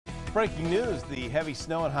Breaking news, the heavy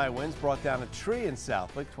snow and high winds brought down a tree in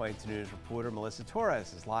Southwick. 22 News reporter Melissa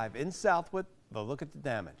Torres is live in Southwick. They'll look at the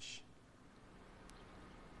damage.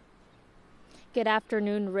 Good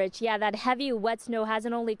afternoon, Rich. Yeah, that heavy wet snow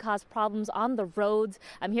hasn't only caused problems on the roads.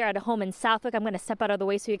 I'm here at a home in Southwick. I'm going to step out of the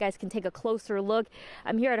way so you guys can take a closer look.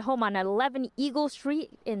 I'm here at home on 11 Eagle Street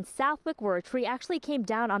in Southwick, where a tree actually came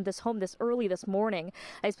down on this home early this morning.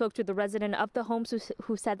 I spoke to the resident of the home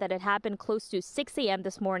who said that it happened close to 6 a.m.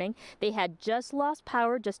 this morning. They had just lost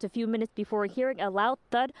power just a few minutes before hearing a loud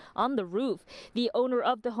thud on the roof. The owner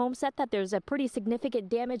of the home said that there's a pretty significant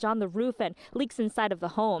damage on the roof and leaks inside of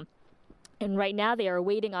the home. And right now they are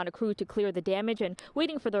waiting on a crew to clear the damage and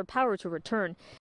waiting for their power to return.